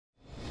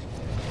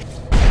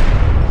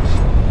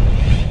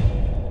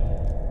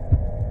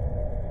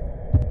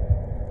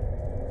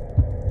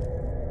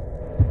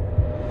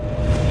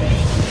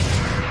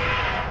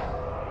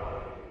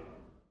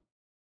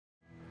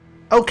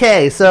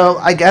Okay, so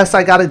I guess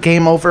I got a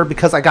game over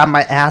because I got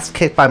my ass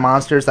kicked by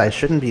monsters I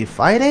shouldn't be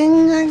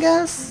fighting, I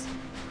guess?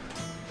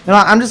 You know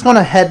what, I'm just going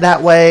to head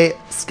that way,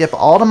 skip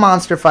all the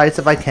monster fights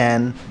if I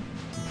can,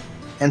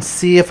 and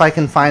see if I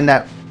can find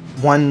that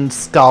one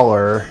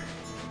scholar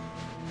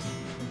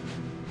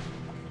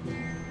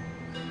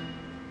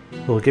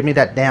who will give me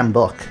that damn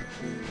book.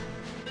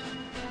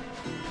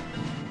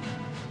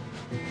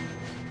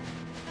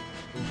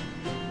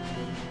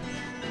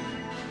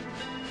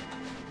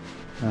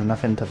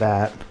 Nothing to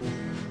that.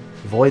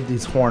 Avoid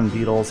these horn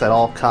beetles at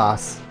all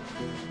costs.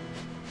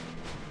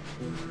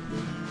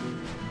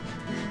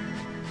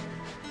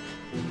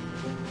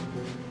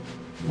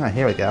 Ah,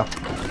 here we go.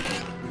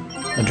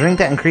 A drink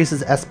that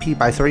increases SP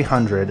by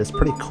 300 is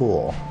pretty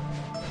cool.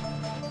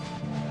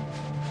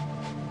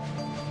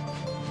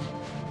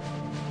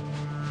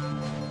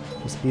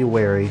 Just be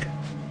wary.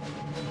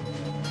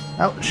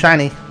 Oh,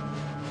 shiny.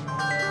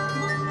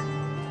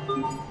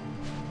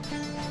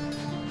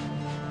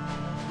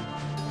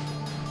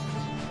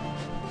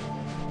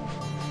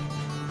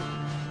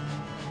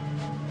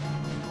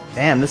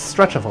 Damn, this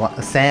stretch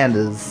of sand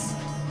is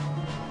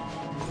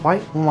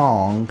quite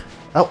long.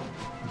 Oh,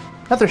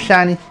 another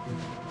shiny.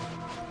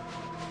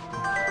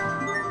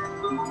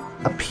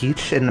 A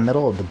peach in the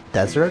middle of the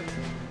desert?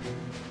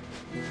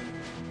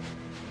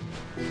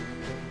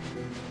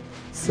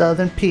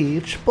 Southern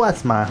peach,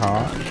 bless my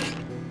heart.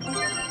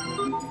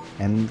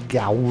 And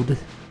goud.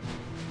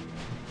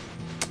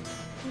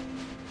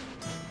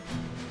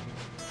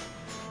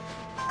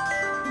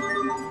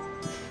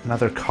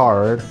 Another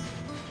card.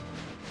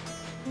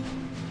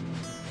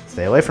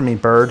 Stay away from me,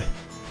 bird.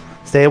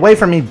 Stay away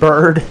from me,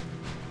 bird.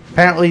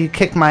 Apparently you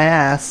kicked my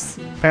ass.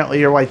 Apparently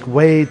you're like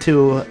way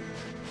too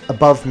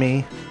above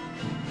me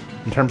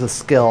in terms of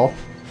skill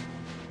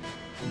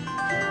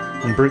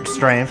and brute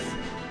strength.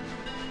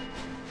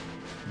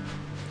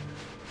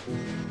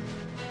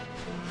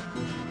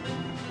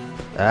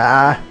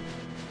 Ah.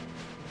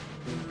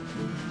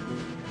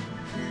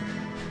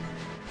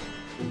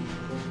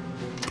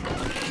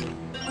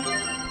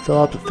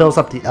 Fills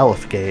up the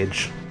elf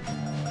gauge.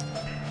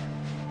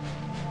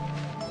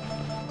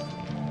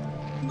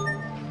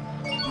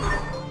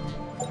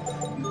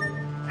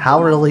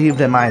 How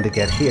relieved am I to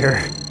get here?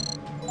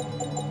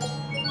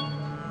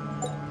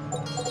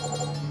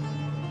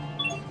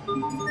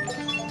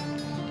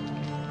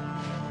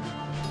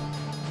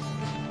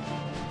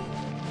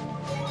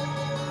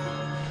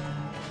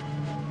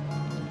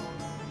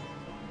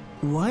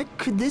 What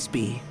could this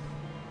be?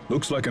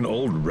 Looks like an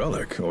old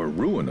relic or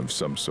ruin of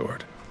some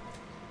sort.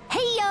 Hey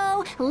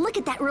yo! Look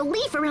at that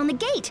relief around the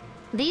gate!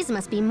 These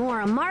must be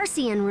more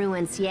Marcian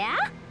ruins, yeah?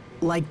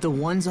 Like the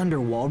ones under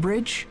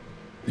Wallbridge?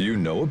 You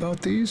know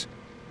about these?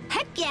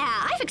 Heck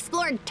yeah! I've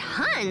explored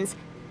tons!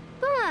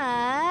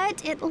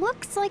 But it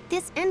looks like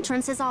this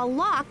entrance is all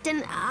locked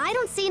and I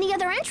don't see any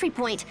other entry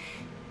point.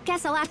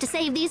 Guess I'll have to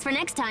save these for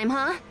next time,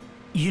 huh?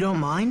 You don't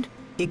mind?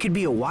 It could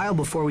be a while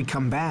before we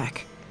come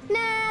back.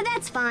 Nah,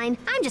 that's fine.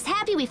 I'm just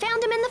happy we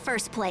found him in the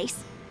first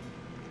place.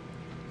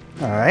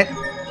 Alright.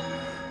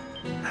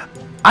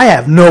 I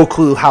have no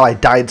clue how I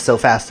died so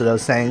fast to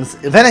those things.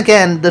 Then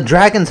again, the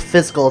dragon's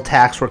physical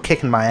attacks were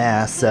kicking my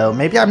ass, so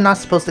maybe I'm not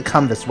supposed to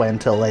come this way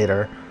until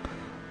later.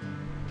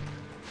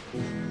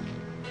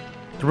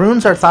 The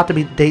runes are thought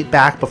to date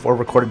back before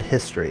recorded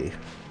history.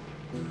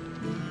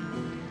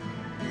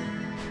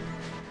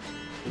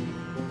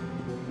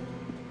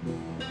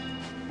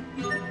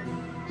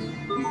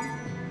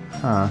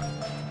 Huh.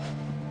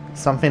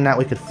 Something that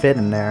we could fit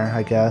in there,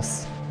 I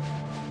guess.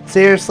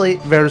 Seriously,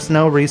 there's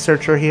no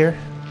researcher here?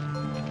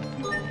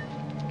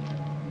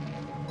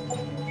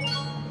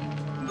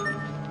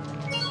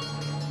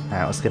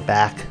 Alright, let's get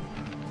back.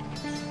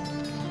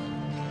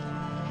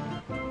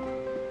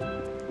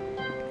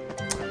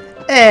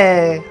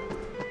 Hey!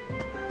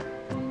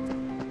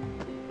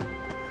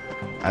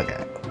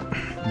 Okay.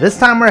 This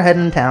time we're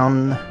heading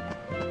down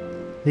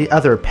the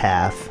other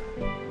path.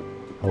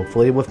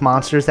 Hopefully with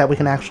monsters that we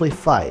can actually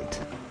fight.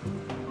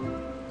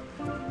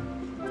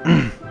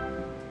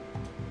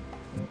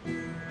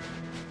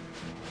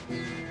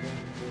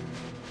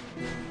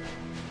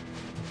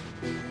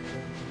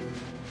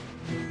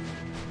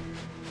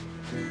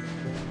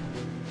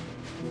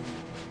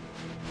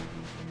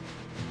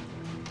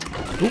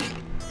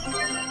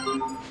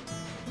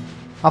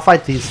 I'll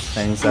fight these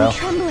things though. I'm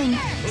trembling.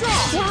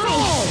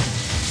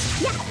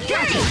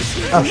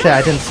 Oh shit,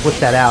 I didn't switch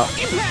that out.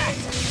 Just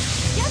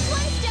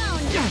one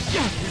stone.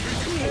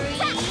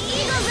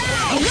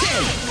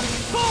 Okay,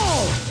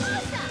 fall!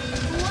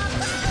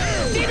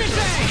 Demon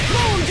Fang,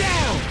 blow him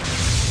down!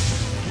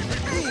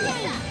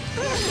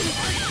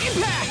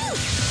 Impact!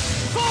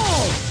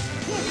 Fall!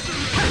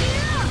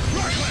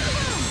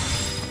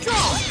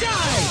 Draw,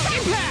 die!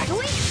 Impact!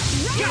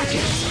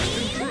 Gotcha!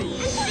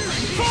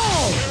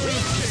 Fall!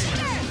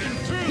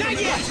 Not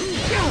yet!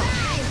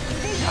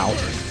 Ow.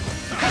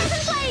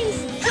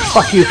 Flames.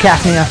 Fuck you,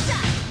 Kathnia.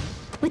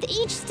 With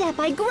each step,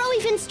 I grow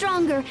even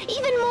stronger,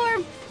 even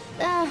more,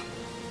 oh,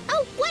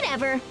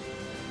 whatever.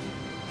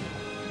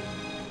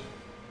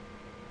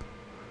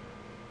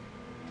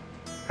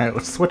 Alright,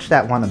 let's switch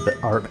that one a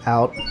bit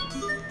out.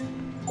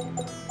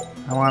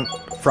 I want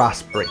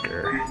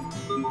Frostbreaker.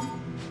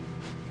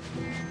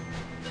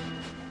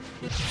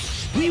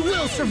 We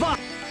will survive.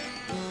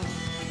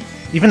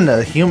 Even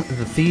the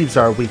thieves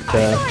are weak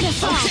to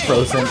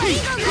frozen.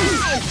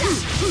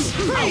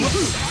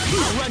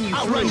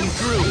 I'll run you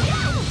through.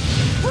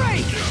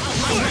 Break!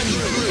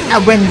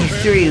 I'll run you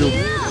through.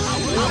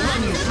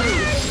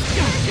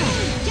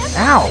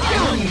 Ow!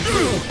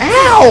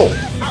 Ow!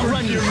 I'll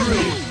run you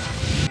through.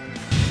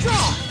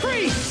 Draw!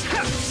 Freeze!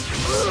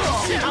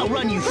 I'll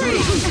run you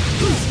through.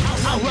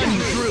 I'll run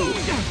you through.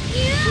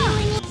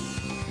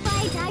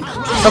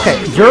 Okay,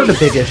 you're the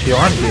big issue,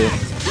 aren't you?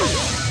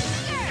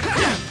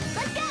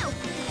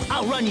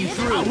 I'll run you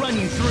through. I'll run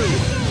you through.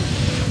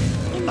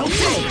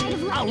 Okay.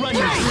 I'll run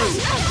you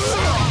through.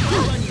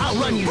 I'll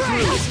run you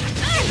through.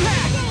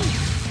 Impact!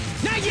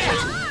 Not yet!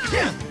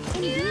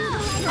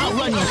 I'll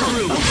run you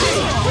through.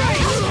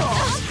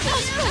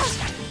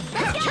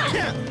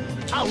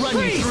 I'll run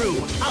you through.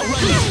 I'll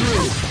run you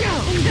through.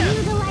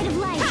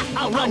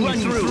 I'll run you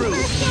through.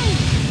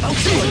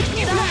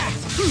 Okay. Impact!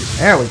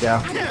 There we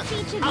go.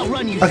 I'll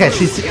run you Okay,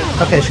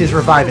 through. she's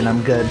reviving.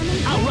 I'm good.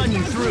 I'll run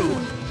you through.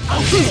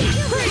 Okay.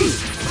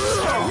 Freeze!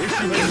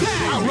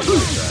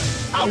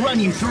 I'll run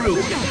you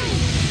through.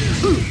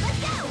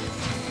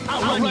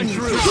 I'll run you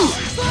through.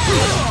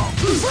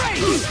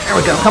 There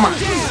we go. Come on. I'll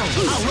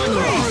run you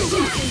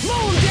through.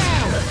 Slow him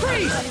down.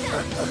 Freeze!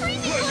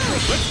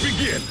 Let's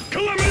begin.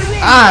 Calamity roll!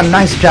 Ah,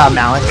 nice job,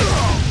 Malik.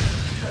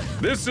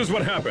 This is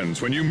what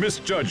happens when you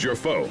misjudge your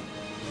foe.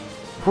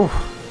 Whew.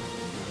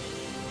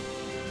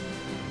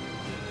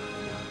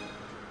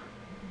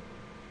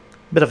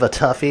 Bit of a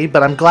toughie,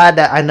 but I'm glad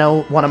that I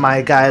know one of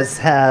my guys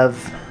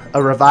have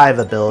a revive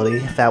ability.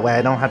 That way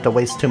I don't have to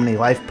waste too many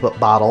life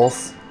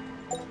bottles.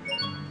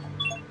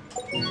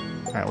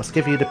 Alright, let's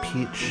give you the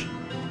peach.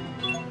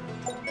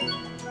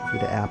 Give you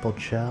the apple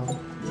gel.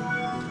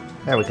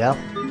 There we go.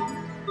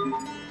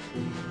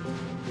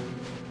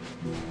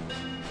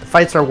 The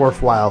fights are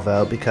worthwhile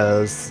though,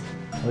 because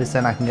at least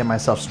then I can get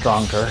myself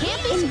stronger.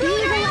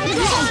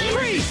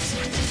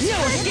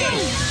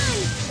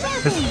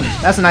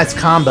 That's a nice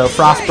combo,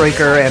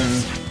 Frostbreaker and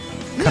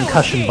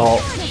Concussion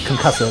Bolt.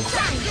 Concussive.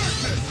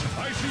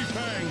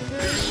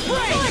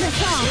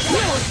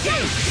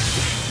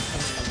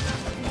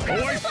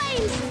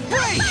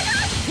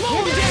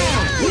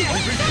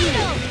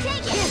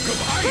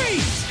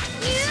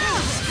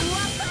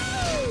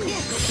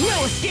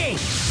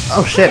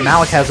 Oh shit,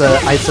 Malik has a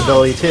ice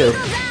ability too.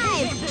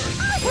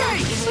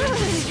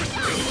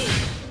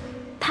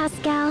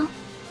 Pascal,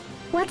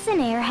 what's an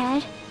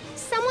airhead?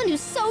 Someone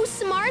who's so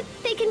smart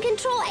they can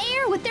control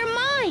air with their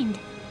mind.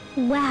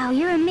 Wow,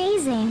 you're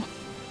amazing.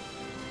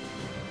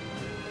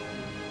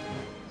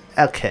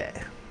 Okay.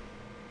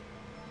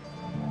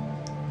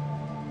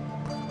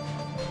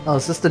 Oh,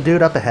 is this the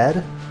dude up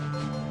ahead?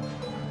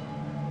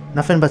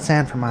 Nothing but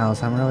sand for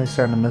miles. I'm really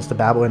starting to miss the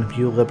Babylon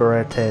View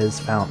Libertes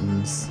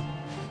fountains.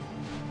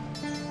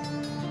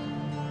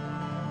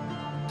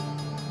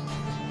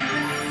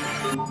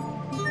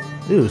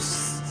 Ooh,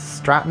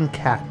 Stratton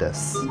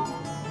Cactus.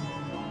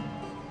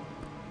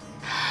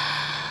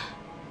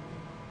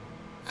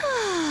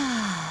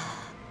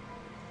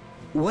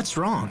 What's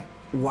wrong?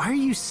 Why are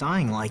you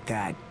sighing like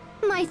that?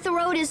 My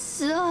throat is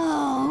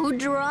so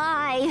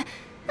dry.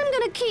 I'm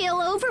gonna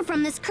keel over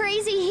from this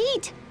crazy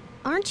heat.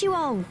 Aren't you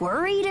all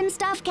worried and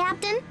stuff,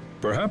 Captain?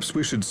 Perhaps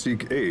we should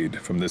seek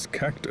aid from this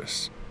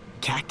cactus.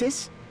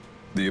 Cactus?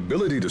 The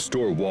ability to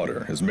store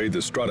water has made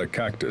the strata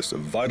cactus a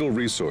vital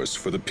resource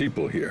for the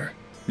people here.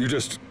 You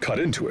just cut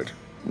into it,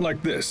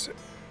 like this,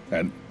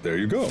 and there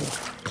you go.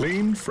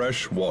 Clean,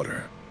 fresh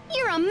water.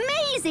 You're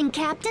amazing,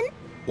 Captain.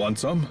 Want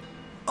some?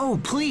 Oh,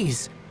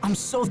 please. I'm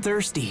so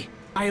thirsty.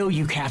 I owe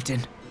you,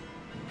 Captain.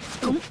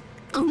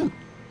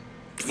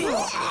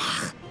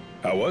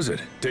 How was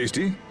it?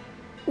 Tasty?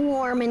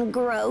 Warm and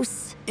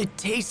gross. It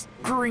tastes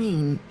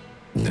green.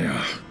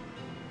 Yeah.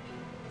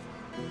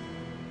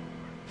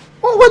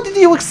 Well, what did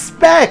you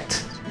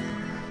expect?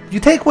 You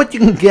take what you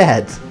can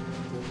get.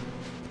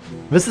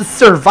 This is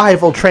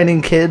survival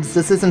training, kids.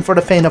 This isn't for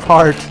the faint of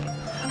heart.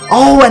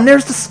 Oh, and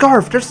there's the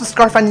scarf. There's the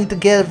scarf I need to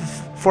give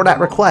for that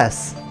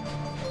request.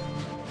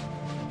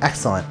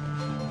 Excellent.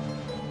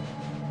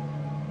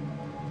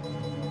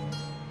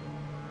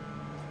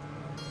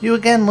 You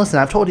again? Listen,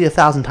 I've told you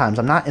 1,000 times.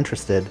 I'm not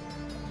interested.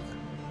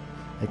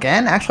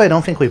 Again? Actually, I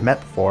don't think we've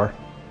met before.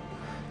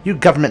 You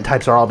government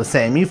types are all the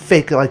same. You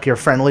fake like you're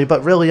friendly,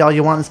 but really all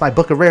you want is my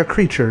book of rare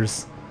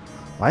creatures.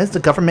 Why is the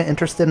government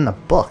interested in a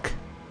book?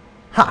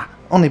 Ha!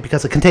 Only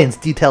because it contains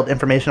detailed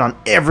information on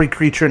every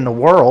creature in the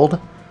world.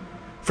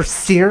 For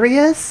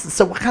serious?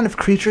 So what kind of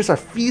creatures are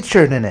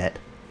featured in it?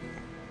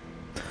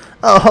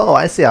 Oh,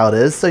 I see how it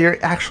is. So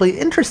you're actually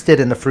interested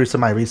in the fruits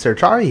of my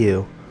research, are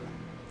you?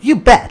 You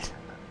bet!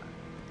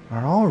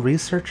 Are all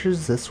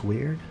researchers this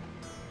weird?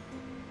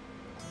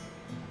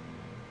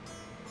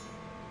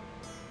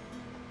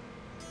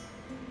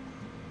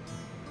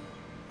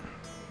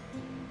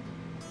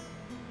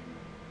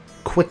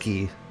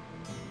 Quickie.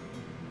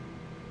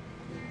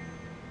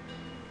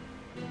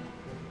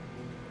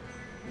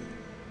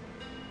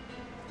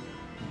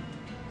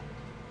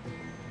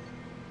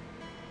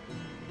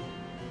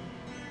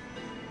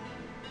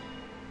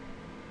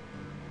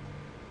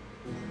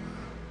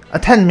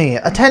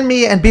 Attend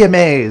me and be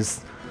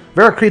amazed.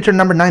 Rare creature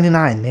number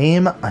 99,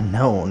 name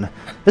unknown.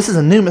 This is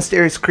a new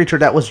mysterious creature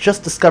that was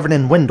just discovered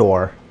in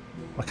Windor.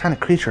 What kind of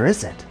creature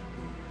is it?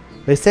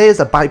 They say it's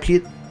a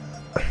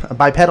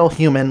bipedal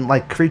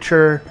human-like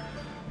creature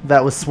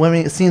that was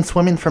seen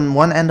swimming from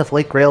one end of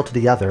Lake Grail to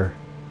the other.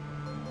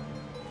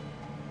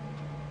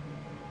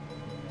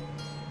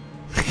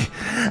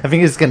 I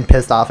think he's getting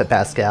pissed off at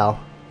Pascal.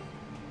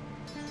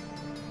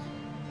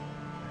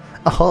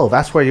 Oh,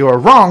 that's where you are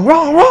wrong,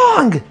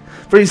 wrong!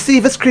 For you see,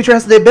 this creature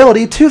has the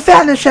ability to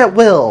vanish at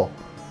will!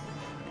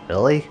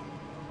 Really?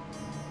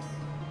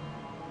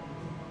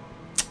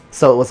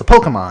 So it was a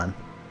Pokemon.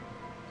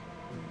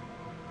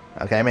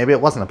 Okay, maybe it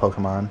wasn't a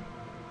Pokemon.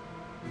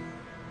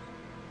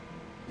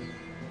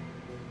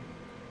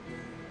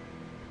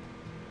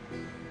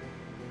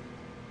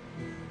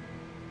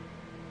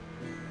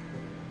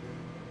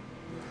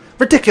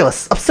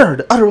 Ridiculous,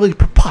 absurd, utterly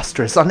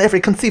preposterous on every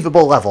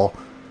conceivable level.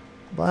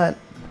 But...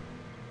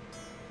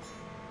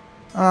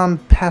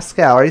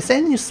 Pascal, are you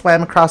saying you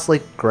swam across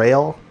Lake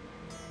Grail?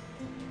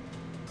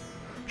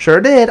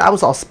 Sure did. I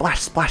was all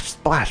splash, splash,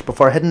 splash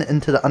before heading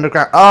into the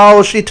underground.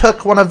 Oh, she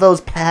took one of those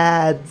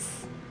pads.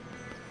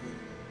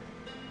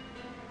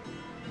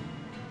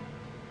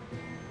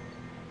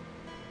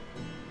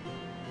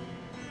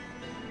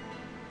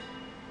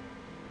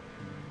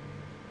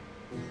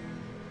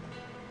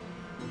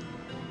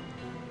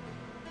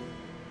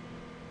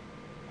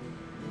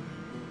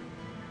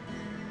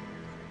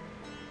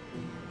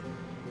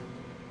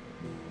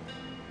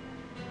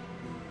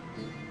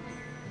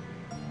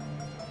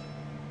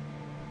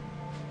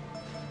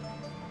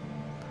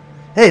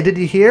 Hey, did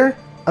you hear?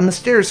 A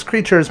mysterious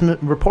creature is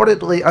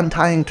reportedly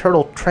untying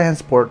turtle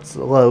transport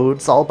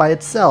loads all by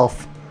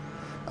itself.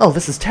 Oh,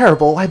 this is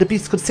terrible. Why the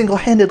beast could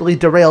single-handedly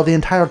derail the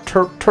entire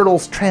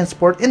turtle's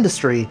transport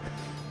industry.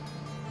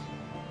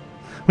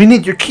 We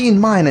need your keen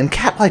mind and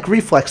cat-like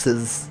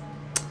reflexes.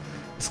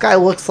 This guy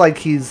looks like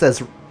he's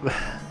as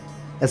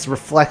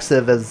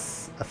reflexive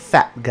as a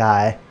fat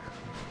guy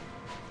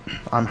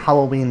on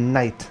Halloween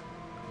night.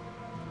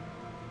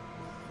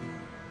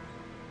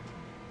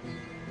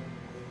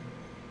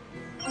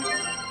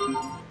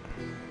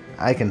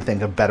 I can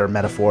think of better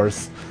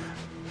metaphors.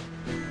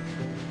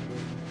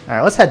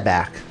 Alright, let's head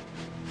back.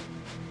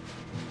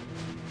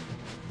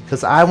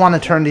 Because I want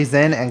to turn these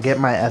in and get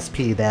my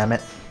SP, damn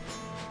it.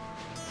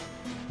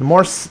 The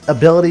more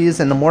abilities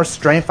and the more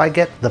strength I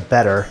get, the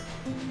better.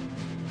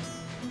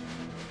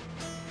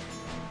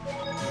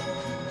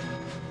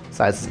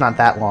 Besides, it's not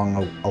that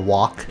long a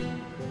walk.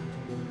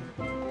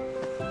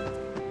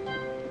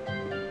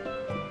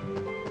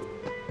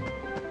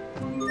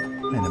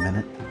 Wait a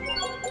minute.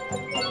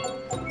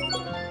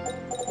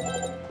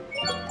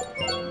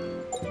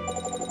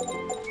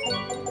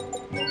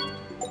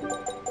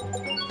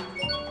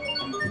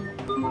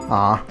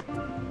 Aw.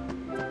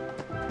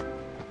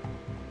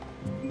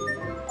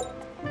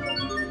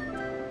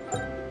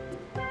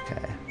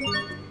 Okay.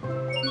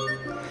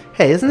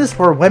 Hey, isn't this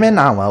for women?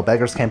 Oh well,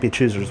 beggars can't be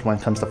choosers when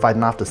it comes to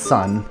fighting off the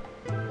sun.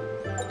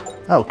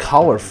 Oh,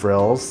 collar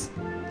frills.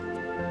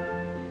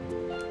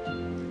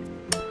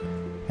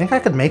 I think I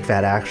could make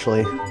that,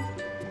 actually.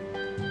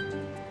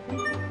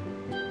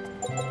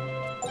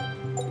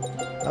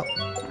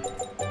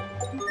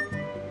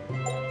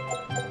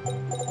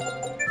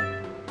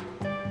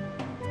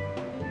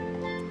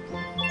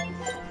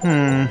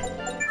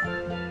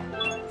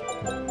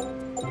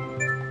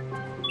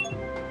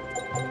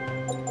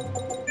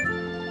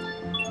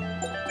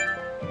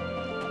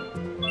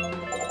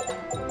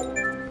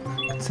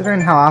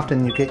 Considering how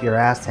often you get your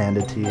ass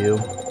handed to you.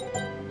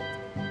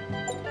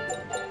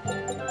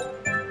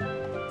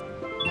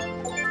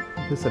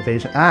 This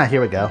evasion. Ah, here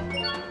we go.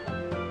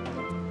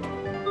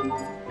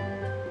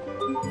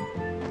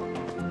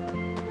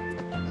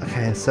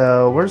 Okay,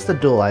 so where's the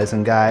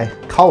dualizing guy?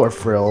 Collar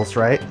frills,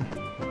 right?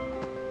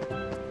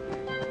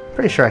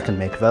 Pretty sure I can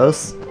make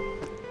those.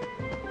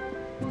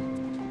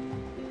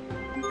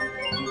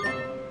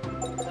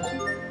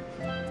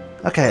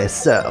 Okay,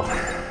 so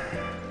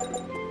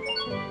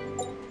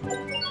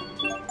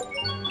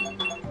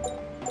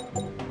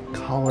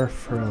collar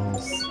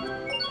frills.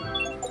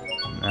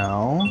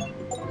 No.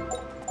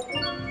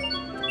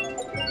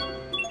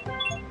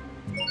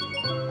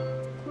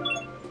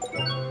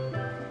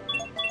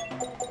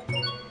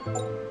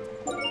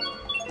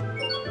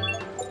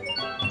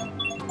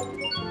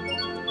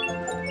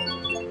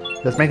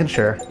 Just making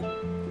sure.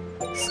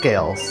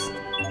 Scales.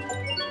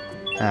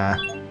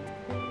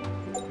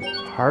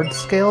 Hard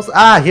scales?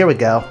 Ah, here we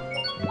go.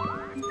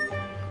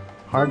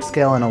 Hard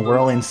scale and a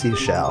whirling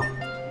seashell.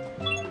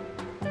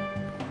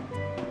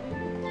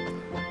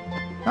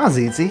 That was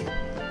easy.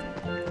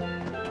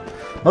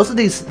 Most of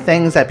these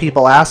things that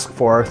people ask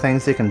for are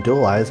things they can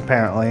dualize,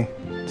 apparently.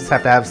 Just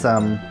have to have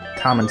some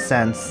common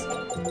sense.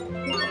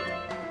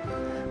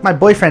 My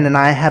boyfriend and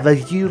I have a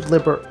You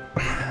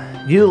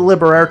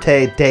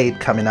Liberarte date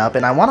coming up,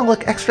 and I want to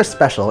look extra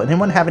special.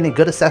 Anyone have any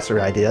good accessory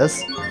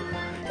ideas?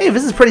 Hey,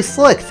 this is pretty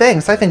slick,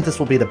 thanks. I think this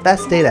will be the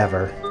best date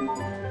ever.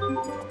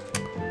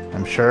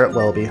 I'm sure it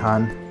will be,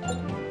 hon.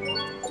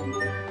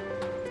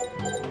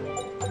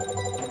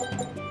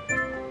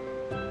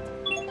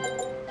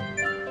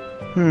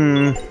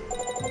 Do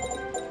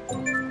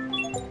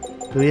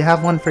we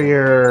have one for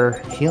your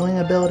healing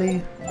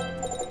ability?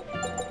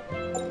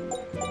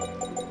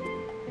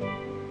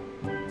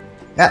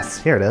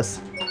 Yes, here it is.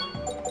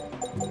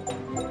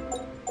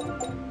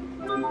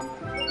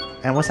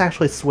 And let's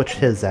actually switch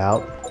his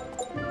out.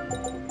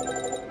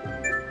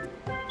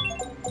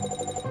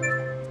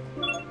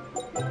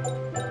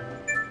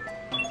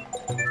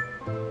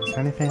 Is there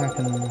anything I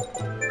can...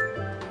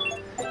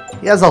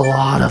 He has a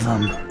lot of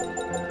them.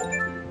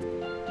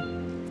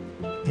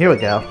 Here we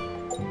go.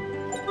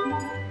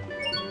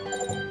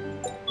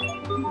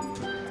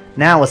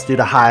 Now let's do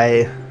the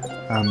high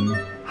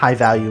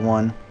value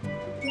one.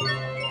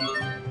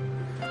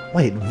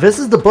 Wait, this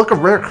is the Book of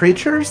Rare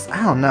Creatures?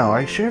 I don't know.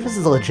 Are you sure this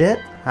is legit?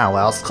 Oh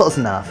well, it's close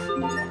enough.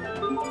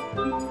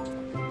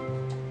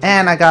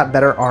 And I got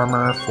better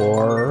armor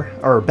for...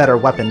 or better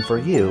weapon for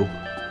you.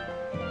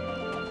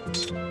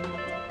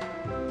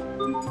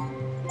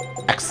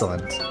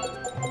 Excellent.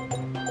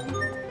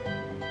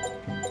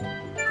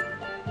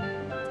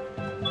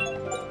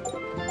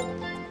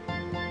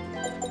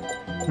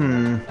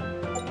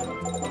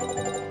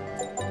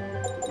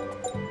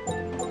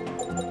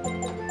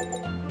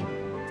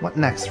 What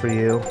next for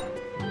you?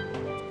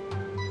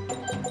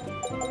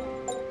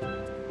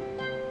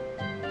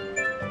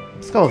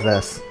 Let's go with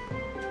this.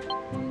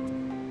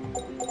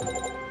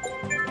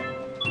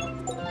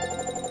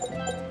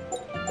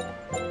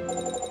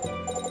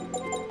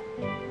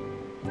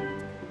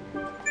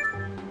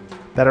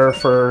 Better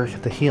for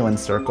the healing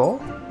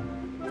circle.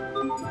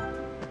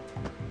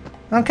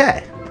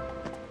 Okay.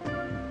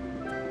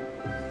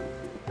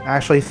 I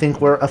actually think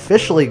we're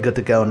officially good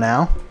to go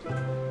now.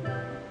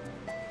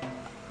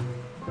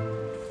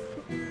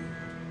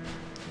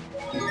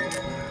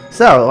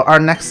 So, our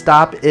next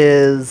stop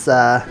is,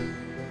 I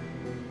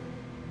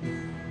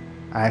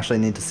actually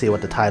need to see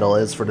what the title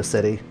is for the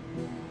city.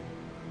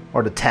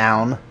 Or the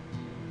town.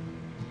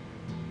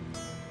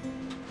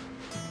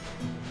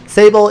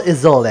 Sable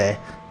Isole.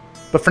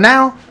 But for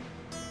now,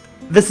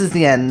 this is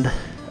the end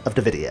of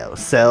the video.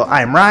 So,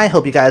 I'm Rye,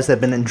 hope you guys have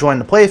been enjoying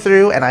the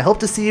playthrough, and I hope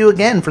to see you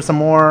again for some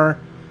more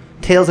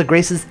Tales of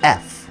Grace's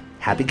F.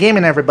 Happy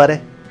gaming, everybody!